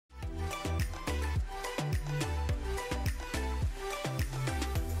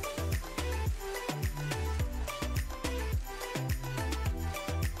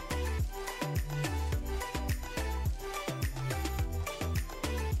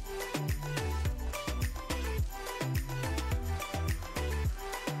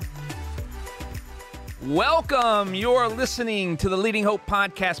Welcome. You're listening to the Leading Hope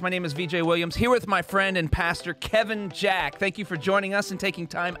Podcast. My name is VJ Williams, here with my friend and pastor, Kevin Jack. Thank you for joining us and taking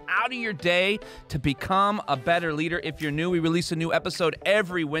time out of your day to become a better leader. If you're new, we release a new episode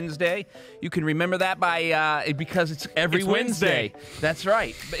every Wednesday. You can remember that because it's every Wednesday. That's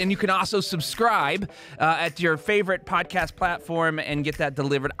right. And you can also subscribe at your favorite podcast platform and get that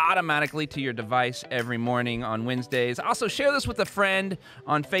delivered automatically to your device every morning on Wednesdays. Also, share this with a friend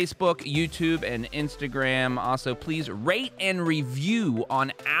on Facebook, YouTube, and Instagram. Also, please rate and review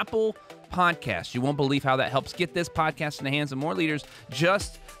on Apple Podcasts. You won't believe how that helps get this podcast in the hands of more leaders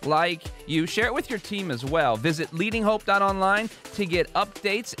just like you. Share it with your team as well. Visit leadinghope.online to get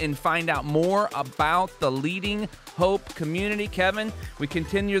updates and find out more about the Leading Hope community. Kevin, we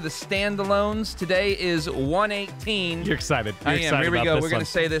continue the standalones. Today is 118. You're excited. I am. Here we go. We're going to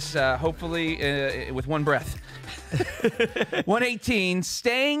say this hopefully with one breath. 118,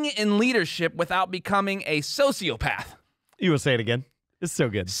 staying in leadership without becoming a sociopath. You will say it again. It's so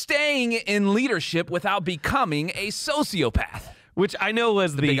good. Staying in leadership without becoming a sociopath. Which I know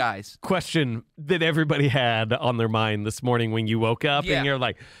was the big eyes question that everybody had on their mind this morning when you woke up and you're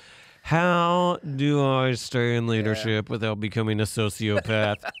like, how do I stay in leadership without becoming a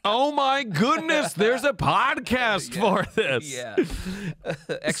sociopath? Oh my goodness, there's a podcast for this. Yeah.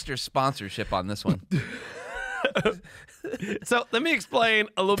 Extra sponsorship on this one. So let me explain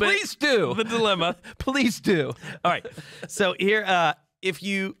a little bit. Please do. The dilemma. Please do. All right. So here,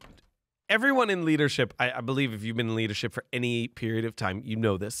 everyone in leadership, I believe if you've been in leadership for any period of time, you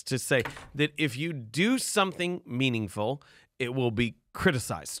know this, to say that if you do something meaningful, it will be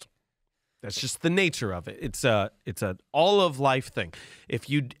criticized. That's just the nature of it. It's a all of life thing. If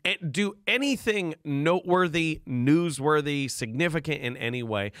you do anything noteworthy, newsworthy, significant in any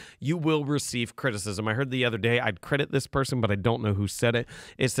way, you will receive criticism. I heard the other day, I'd credit this person, but I don't know who said it.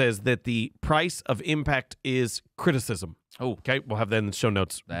 It says that the price of impact is criticism. Oh, okay. We'll have that in the show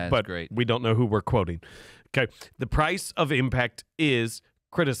notes. That's great. We don't know who we're quoting. Okay. The price of impact is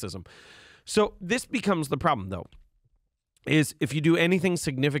criticism. So this becomes the problem, though. Is if you do anything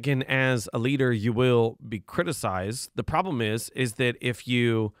significant as a leader, you will be criticized. The problem is that if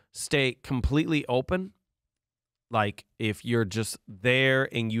you stay completely open, like if you're just there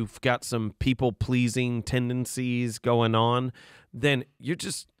and you've got some people-pleasing tendencies going on, then you're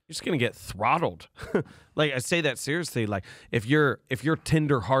just going to get throttled. Like I say that seriously. Like if you're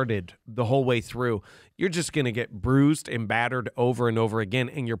tender-hearted the whole way through, you're just going to get bruised and battered over and over again,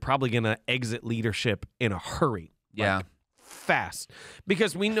 and you're probably going to exit leadership in a hurry. Yeah. Fast,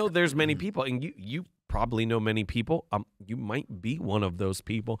 because we know there's many people, and you probably know many people. You might be one of those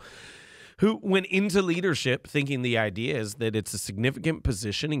people who went into leadership thinking the idea is that it's a significant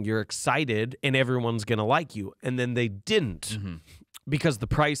position and you're excited and everyone's going to like you, and then they didn't because the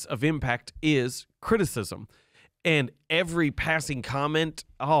price of impact is criticism. And every passing comment,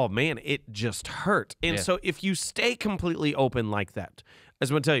 oh man, it just hurt. And so if you stay completely open like that, I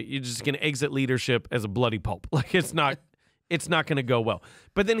just want to tell you, you're just going to exit leadership as a bloody pulp. Like it's not going to go well.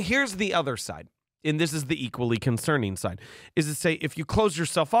 But then here's the other side, and this is the equally concerning side, is to say if you close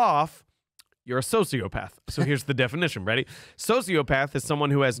yourself off, you're a sociopath. So here's the definition. Ready? Sociopath is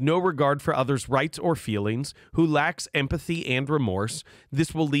someone who has no regard for others' rights or feelings, who lacks empathy and remorse.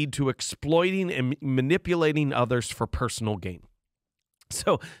 This will lead to exploiting and manipulating others for personal gain.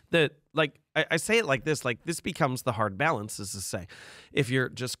 So I say it like this becomes the hard balance, is to say, if you're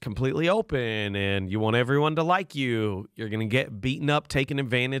just completely open and you want everyone to like you, you're going to get beaten up, taken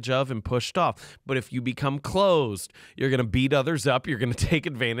advantage of, and pushed off. But if you become closed, you're going to beat others up, you're going to take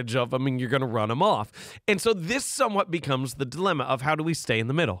advantage of them, and you're going to run them off. And so this somewhat becomes the dilemma of how do we stay in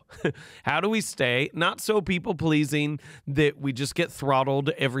the middle? How do we stay not so people-pleasing that we just get throttled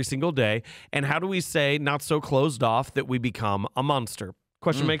every single day? And how do we stay not so closed off that we become a monster?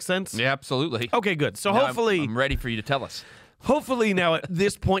 Question makes sense? Yeah, absolutely. Okay, good. So now hopefully... I'm ready for you to tell us. Hopefully now at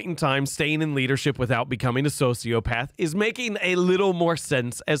this point in time, staying in leadership without becoming a sociopath is making a little more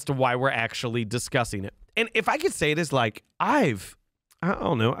sense as to why we're actually discussing it. And if I could say it as like, I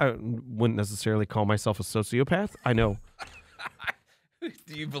don't know, I wouldn't necessarily call myself a sociopath. I know.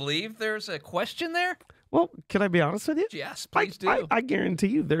 Do you believe there's a question there? Well, can I be honest with you? Yes, please do. I guarantee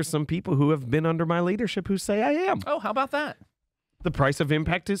you there's some people who have been under my leadership who say I am. Oh, how about that? The price of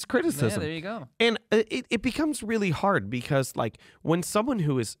impact is criticism. Yeah, there you go. And it becomes really hard because, like, when someone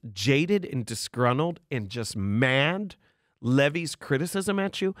who is jaded and disgruntled and just mad levies criticism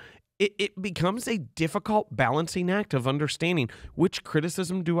at you, it becomes a difficult balancing act of understanding which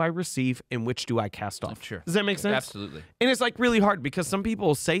criticism do I receive and which do I cast off. Sure. Does that make sense? Absolutely. And it's, like, really hard because some people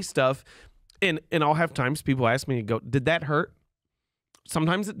will say stuff, and I'll have times people ask me to go, did that hurt?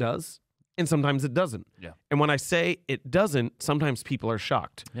 Sometimes it does. and sometimes it doesn't. Yeah. And when I say it doesn't, sometimes people are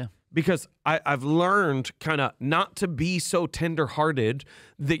shocked. Yeah. Because I've learned kind of not to be so tender-hearted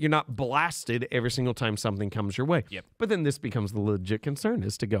that you're not blasted every single time something comes your way. Yep. But then this becomes the legit concern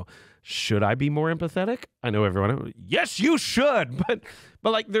is to go, should I be more empathetic? I know everyone, yes, you should. But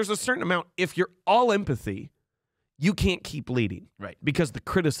like there's a certain amount, if you're all empathy, you can't keep leading. Right. Because the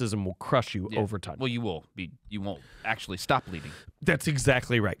criticism will crush you over time. Well, you won't actually stop leading. That's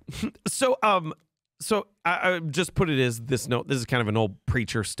exactly right. So I just put it as this note. This is kind of an old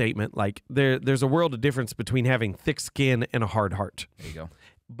preacher statement. Like there's a world of difference between having thick skin and a hard heart. There you go.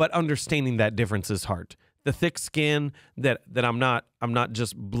 But understanding that difference is hard. The thick skin that I'm not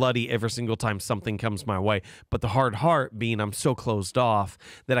just bloody every single time something comes my way, but the hard heart being I'm so closed off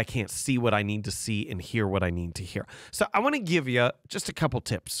that I can't see what I need to see and hear what I need to hear. So I want to give you just a couple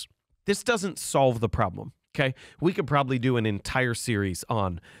tips. This doesn't solve the problem. Okay, we could probably do an entire series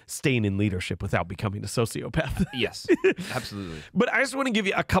on staying in leadership without becoming a sociopath. Yes, absolutely. But I just want to give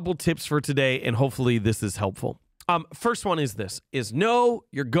you a couple tips for today, and hopefully this is helpful. First one is this, is know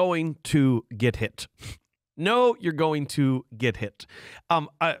you're going to get hit. Know you're going to get hit. I'm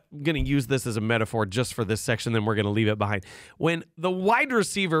going to use this as a metaphor just for this section, then we're going to leave it behind. When the wide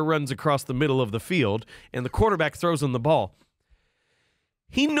receiver runs across the middle of the field and the quarterback throws him the ball,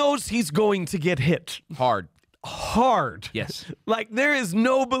 he knows he's going to get hit. Hard. Yes. Like there is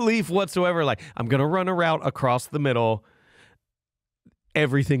no belief whatsoever. Like I'm going to run a route across the middle.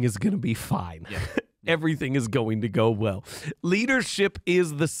 Everything is going to be fine. Yeah. Everything is going to go well. Leadership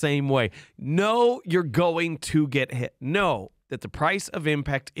is the same way. Know you're going to get hit. Know that the price of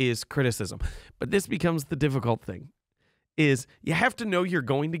impact is criticism. But this becomes the difficult thing, is you have to know you're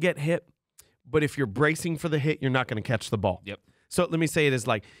going to get hit, but if you're bracing for the hit, you're not going to catch the ball. Yep. So let me say it as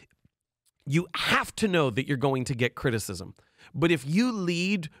like, you have to know that you're going to get criticism. But if you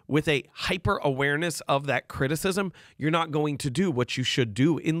lead with a hyper awareness of that criticism, you're not going to do what you should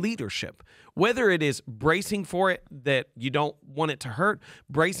do in leadership. Whether it is bracing for it that you don't want it to hurt,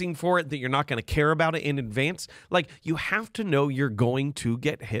 bracing for it that you're not going to care about it in advance, like you have to know you're going to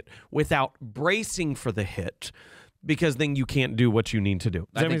get hit without bracing for the hit. Because then you can't do what you need to do.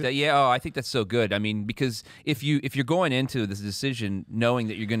 I think that's so good. I mean, because if you're going into this decision knowing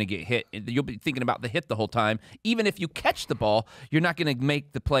that you're going to get hit, you'll be thinking about the hit the whole time. Even if you catch the ball, you're not going to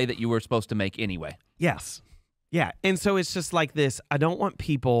make the play that you were supposed to make anyway. Yes. Yeah. And so it's just like this. I don't want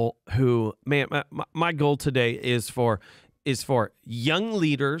people who, man, my goal today is for young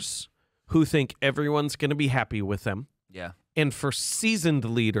leaders who think everyone's going to be happy with them. Yeah. And for seasoned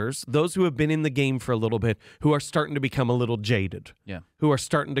leaders, those who have been in the game for a little bit, who are starting to become a little jaded, who are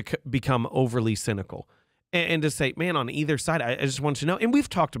starting to become overly cynical, and to say, man, on either side, I just want you to know, and we've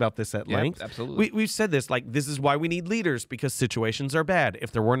talked about this at length. Absolutely. We've said this, like, this is why we need leaders, because situations are bad.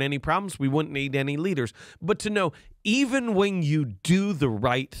 If there weren't any problems, we wouldn't need any leaders. But to know, even when you do the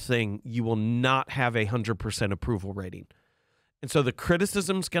right thing, you will not have 100% approval rating. And so the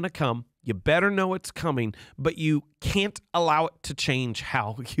criticism's going to come. You better know it's coming, but you can't allow it to change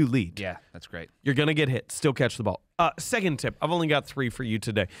how you lead. Yeah, that's great. You're going to get hit. Still catch the ball. Second tip. I've only got 3 for you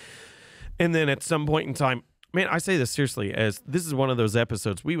today. And then at some point in time, man, I say this seriously, as this is one of those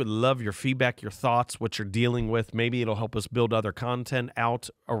episodes. We would love your feedback, your thoughts, what you're dealing with. Maybe it'll help us build other content out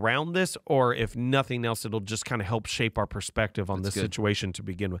around this, or if nothing else, it'll just kind of help shape our perspective on this situation to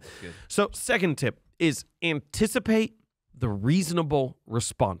begin with. So second tip is anticipate the reasonable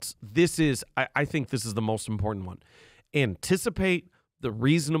response. This is, I think this is the most important one. Anticipate the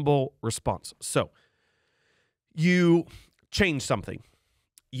reasonable response. So you change something.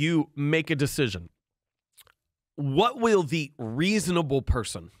 You make a decision. What will the reasonable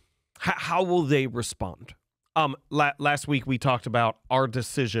person, how will they respond? Last week we talked about our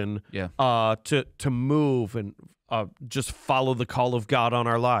decision to move and just follow the call of God on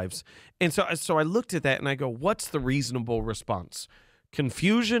our lives. And so I looked at that and I go, what's the reasonable response?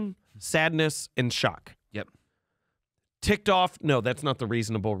 Confusion, sadness, and shock. Yep. Ticked off? No, that's not the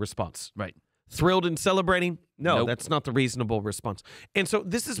reasonable response. Right. Thrilled and celebrating? No, Nope. That's not the reasonable response. And so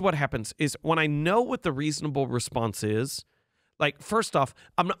this is what happens is when I know what the reasonable response is, like, first off,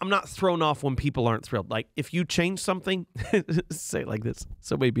 I'm not thrown off when people aren't thrilled. Like, if you change something, say it like this.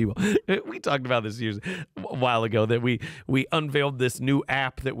 So many people, we talked about this years a while ago, that we unveiled this new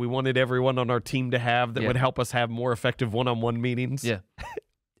app that we wanted everyone on our team to have that would help us have more effective one-on-one meetings. Yeah.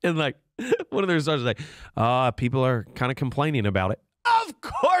 And like, one of their stars was like, people are kind of complaining about it. Of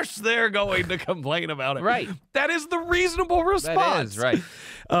course they're going to complain about it. Right. That is the reasonable response. That is,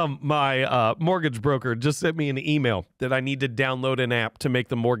 right. My mortgage broker just sent me an email that I need to download an app to make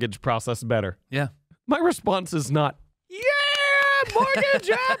the mortgage process better. Yeah. My response is not, yeah, my mortgage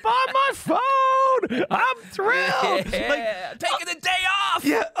app on my phone. I'm thrilled. Yeah, taking the day off.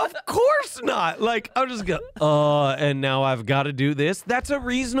 Yeah, of course not. Like, I'm just going, and now I've got to do this. That's a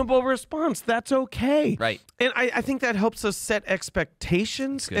reasonable response. That's okay. Right. And I think that helps us set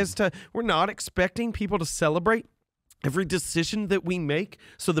expectations as to we're not expecting people to celebrate every decision that we make,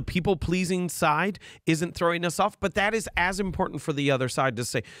 so the people-pleasing side isn't throwing us off. But that is as important for the other side to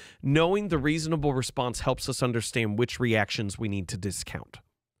say, knowing the reasonable response helps us understand which reactions we need to discount.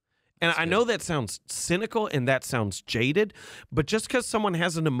 And I know that sounds cynical and that sounds jaded, but just because someone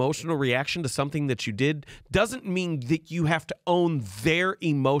has an emotional reaction to something that you did doesn't mean that you have to own their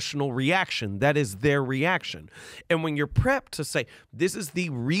emotional reaction. That is their reaction. And when you're prepped to say, this is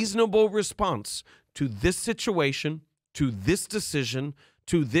the reasonable response to this situation, to this decision,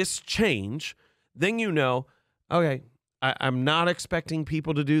 to this change, then you know, okay, I'm not expecting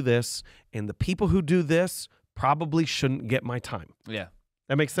people to do this, and the people who do this probably shouldn't get my time. Yeah.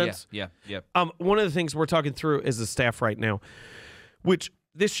 That makes sense? Yeah. One of the things we're talking through as a staff right now, which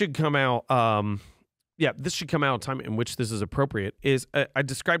this should come out, this should come out at a time in which this is appropriate, is I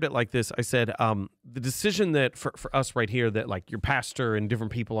described it like this. I said, the decision that for us right here, that like your pastor and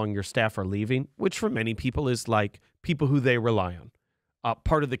different people on your staff are leaving, which for many people is like people who they rely on.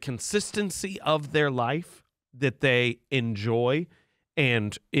 Part of the consistency of their life that they enjoy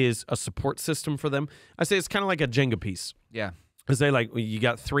and is a support system for them. I say it's kind of like a Jenga piece. Yeah. Because they like, you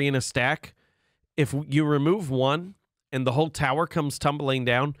got 3 in a stack. If you remove one and the whole tower comes tumbling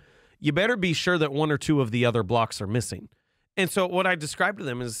down, you better be sure that 1 or 2 of the other blocks are missing. And so what I described to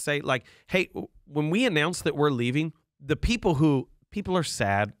them is say, like, hey, when we announce that we're leaving, the people are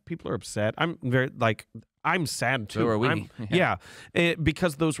sad, people are upset. I'm sad too. So are we.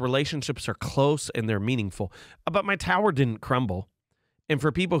 Because those relationships are close and they're meaningful. But my tower didn't crumble. And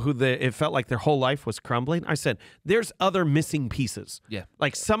for people who it felt like their whole life was crumbling, I said, there's other missing pieces. Yeah.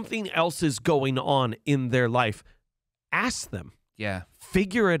 Like something else is going on in their life. Ask them. Yeah.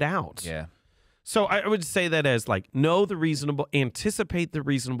 Figure it out. Yeah. So I would say that as like, anticipate the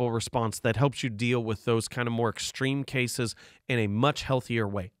reasonable response that helps you deal with those kind of more extreme cases in a much healthier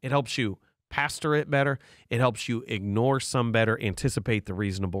way. It helps you pastor it better. It helps you ignore some better, anticipate the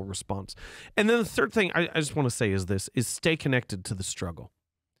reasonable response. And then the third thing I just want to say is stay connected to the struggle.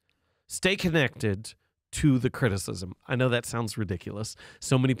 Stay connected to the criticism. I know that sounds ridiculous.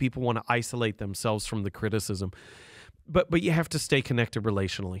 So many people want to isolate themselves from the criticism, but you have to stay connected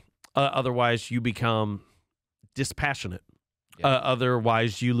relationally. Otherwise, you become dispassionate. Yeah.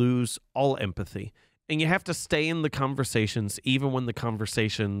 Otherwise, you lose all empathy. And you have to stay in the conversations, even when the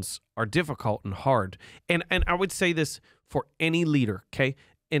conversations are difficult and hard. And I would say this for any leader, okay?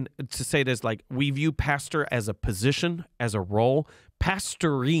 And to say this, like, we view pastor as a position, as a role.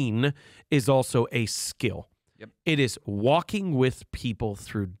 Pastoring is also a skill. Yep. It is walking with people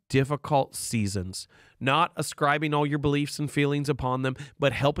through difficult seasons, not ascribing all your beliefs and feelings upon them,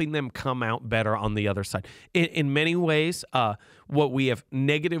 but helping them come out better on the other side. In many ways, what we have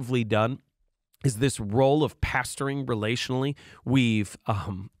negatively done is this role of pastoring relationally. We've,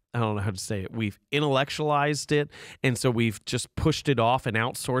 I don't know how to say it. We've intellectualized it, and so we've just pushed it off and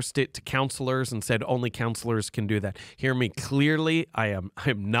outsourced it to counselors and said only counselors can do that. Hear me clearly. I am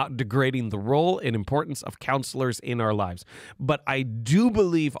not degrading the role and importance of counselors in our lives, but I do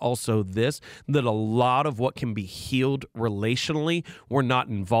believe also that a lot of what can be healed relationally we're not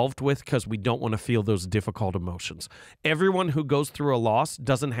involved with because we don't want to feel those difficult emotions. Everyone who goes through a loss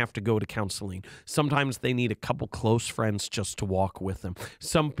doesn't have to go to counseling. Sometimes they need a couple close friends just to walk with them.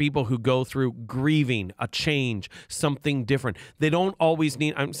 Some people who go through grieving, a change, something different. They don't always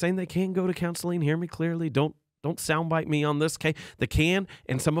need, I'm saying they can go to counseling. Hear me clearly. Don't soundbite me on this, okay? They can,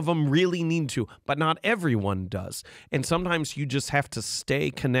 and some of them really need to, but not everyone does. And sometimes you just have to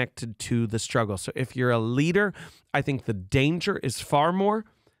stay connected to the struggle. So if you're a leader, I think the danger is far more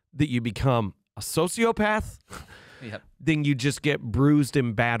that you become a sociopath than you just get bruised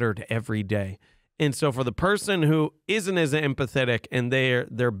and battered every day. And so for the person who isn't as empathetic and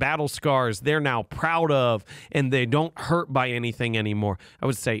their battle scars they're now proud of and they don't hurt by anything anymore, I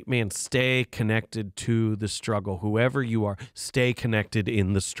would say, man, stay connected to the struggle. Whoever you are, stay connected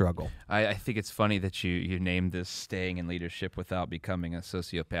in the struggle. I think it's funny that you named this staying in leadership without becoming a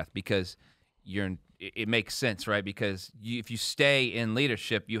sociopath, because it makes sense, right? Because if you stay in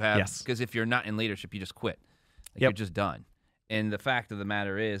leadership, you have, because if you're not in leadership, you just quit. You're just done. And the fact of the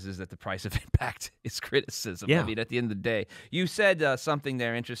matter is that the price of impact is criticism. Yeah. I mean, at the end of the day, you said something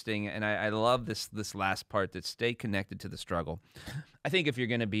there interesting, and I love this last part, that stay connected to the struggle. I think if you're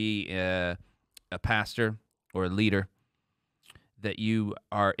going to be a pastor or a leader, that you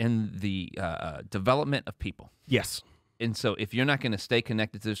are in the development of people. Yes. And so if you're not going to stay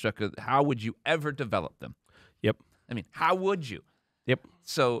connected to the struggle, how would you ever develop them? Yep. I mean, how would you? Yep.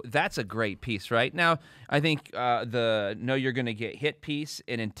 So that's a great piece, right? Now, I think the know you're going to get hit piece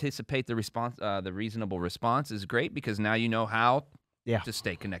and anticipate the response, the reasonable response is great because now you know how to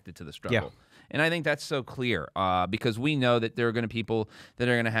stay connected to the struggle. And I think that's so clear because we know that there are going to be people that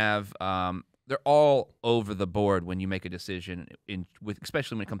are going to have they're all over the board when you make a decision,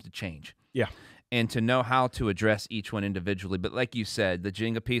 especially when it comes to change. Yeah. And to know how to address each one individually. But like you said, the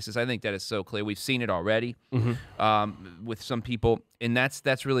Jenga pieces, I think that is so clear. We've seen it already with some people, and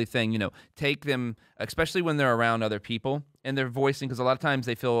that's really the thing. Take them, especially when they're around other people, and they're voicing, because a lot of times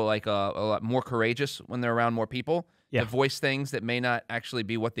they feel like a lot more courageous when they're around more people to voice things that may not actually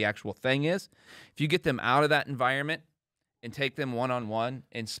be what the actual thing is. If you get them out of that environment and take them one-on-one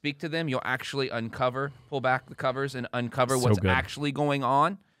and speak to them, you'll actually pull back the covers and uncover what's actually going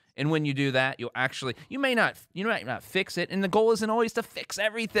on. And when you do that, you might not fix it. And the goal isn't always to fix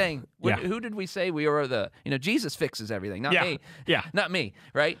everything. Who did we say we are Jesus fixes everything, not me. Yeah. Not me,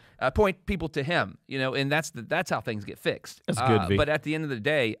 right? Point people to him, and that's how things get fixed. That's good, V. But at the end of the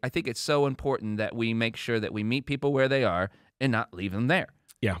day, I think it's so important that we make sure that we meet people where they are and not leave them there.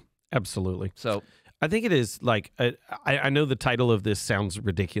 Yeah, absolutely. So I think it is like, I know the title of this sounds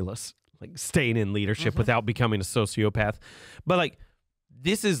ridiculous, like staying in leadership without becoming a sociopath. But like,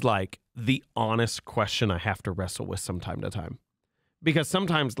 this is like the honest question I have to wrestle with from time to time. Because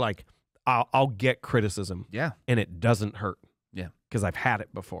sometimes like I'll get criticism and it doesn't hurt. Yeah. Because I've had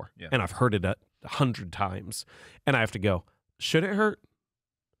it before and I've heard it 100 times. And I have to go, should it hurt?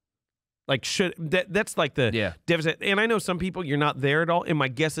 Like, that's like the deficit. And I know some people, you're not there at all. And my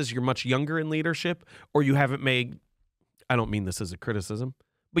guess is you're much younger in leadership, or you haven't made, I don't mean this as a criticism,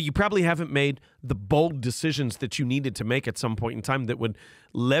 but you probably haven't made the bold decisions that you needed to make at some point in time that would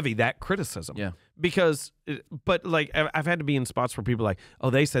levy that criticism. Yeah. Because, but like, I've had to be in spots where people are like, oh,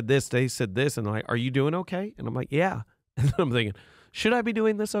 they said this, and they're like, are you doing okay? And I'm like, yeah. And I'm thinking, should I be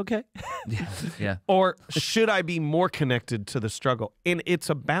doing this okay? Yeah. Or should I be more connected to the struggle? And it's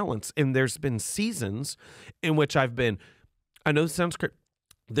a balance. And there's been seasons in which I know this sounds crazy,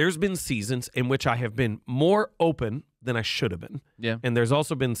 there's been seasons in which I have been more open than I should have been. Yeah. And there's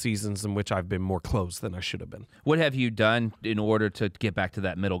also been seasons in which I've been more closed than I should have been. What have you done in order to get back to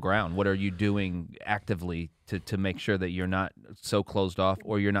that middle ground? What are you doing actively to make sure that you're not so closed off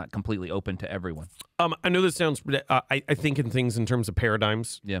or you're not completely open to everyone? I know this sounds, I think in things in terms of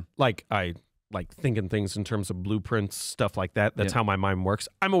paradigms. Yeah. Like I like thinking things in terms of blueprints, stuff like that. That's how my mind works.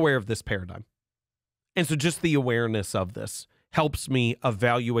 I'm aware of this paradigm. And so just the awareness of this helps me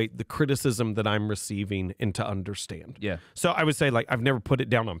evaluate the criticism that I'm receiving and to understand. Yeah. So I would say, like, I've never put it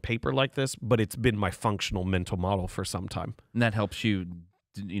down on paper like this, but it's been my functional mental model for some time. And that helps you,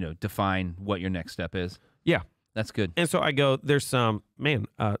 define what your next step is. Yeah. That's good. And so I go, there's some,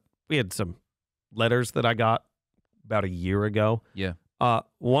 we had some letters that I got about a year ago. Yeah.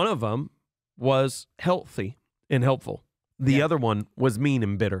 One of them was healthy and helpful. The other one was mean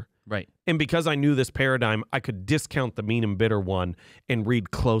and bitter. Right. And because I knew this paradigm, I could discount the mean and bitter one and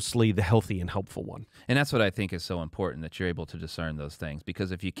read closely the healthy and helpful one. And that's what I think is so important, that you're able to discern those things.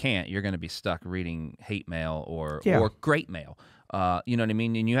 Because if you can't, you're going to be stuck reading hate mail or great mail. You know what I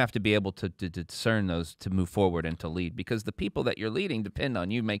mean? And you have to be able to discern those to move forward and to lead, because the people that you're leading depend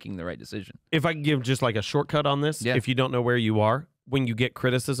on you making the right decision. If I can give just like a shortcut on this, if you don't know where you are, when you get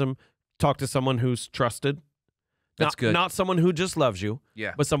criticism, talk to someone who's trusted. That's good. Not someone who just loves you,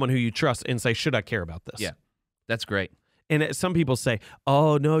 but someone who you trust, and say, should I care about this? Yeah, that's great. And some people say,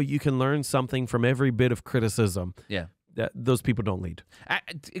 oh, no, you can learn something from every bit of criticism. Yeah. Those people don't lead.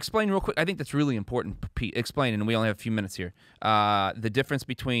 Explain real quick. I think that's really important, Pete. Explain, and we only have a few minutes here. The difference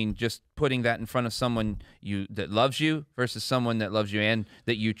between just putting that in front of someone that loves you versus someone that loves you and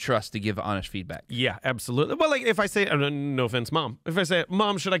that you trust to give honest feedback. Yeah, absolutely. Well, like if I say, no offense, Mom. If I say,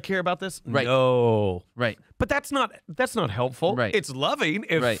 Mom, should I care about this? Right. No. Right. But that's not helpful. Right. It's loving.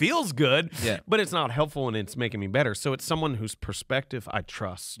 It feels good. Yeah. But it's not helpful, and it's making me better. So it's someone whose perspective I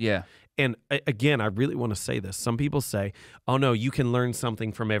trust. Yeah. And again, I really want to say this. Some people say, oh, no, you can learn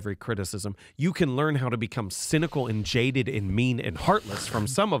something from every criticism. You can learn how to become cynical and jaded and mean and heartless from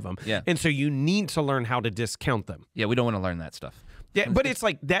some of them. Yeah. And so you need to learn how to discount them. Yeah, we don't want to learn that stuff. Yeah, but it's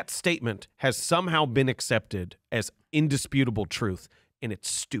like that statement has somehow been accepted as indisputable truth, and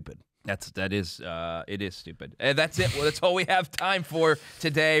it's stupid. It is stupid. And that's it. Well, that's all we have time for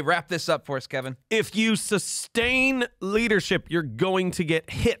today. Wrap this up for us, Kevin. If you sustain leadership, you're going to get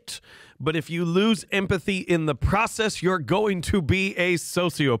hit. But if you lose empathy in the process, you're going to be a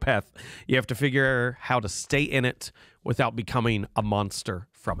sociopath. You have to figure how to stay in it without becoming a monster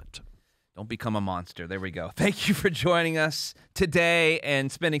from it. Don't become a monster. There we go. Thank you for joining us today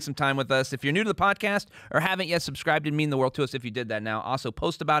and spending some time with us. If you're new to the podcast or haven't yet subscribed, it'd mean the world to us if you did that now. Also,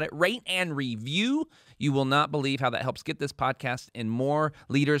 post about it, rate and review. You will not believe how that helps get this podcast in more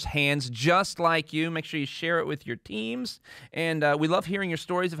leaders' hands just like you. Make sure you share it with your teams. And we love hearing your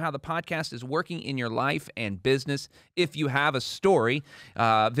stories of how the podcast is working in your life and business. If you have a story,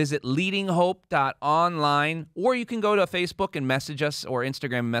 visit leadinghope.online, or you can go to Facebook and message us, or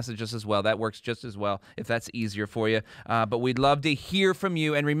Instagram and message us as well. That works just as well if that's easier for you. But we'd love to hear from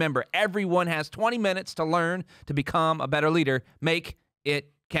you. And remember, everyone has 20 minutes to learn to become a better leader. Make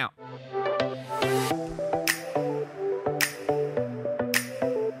it count.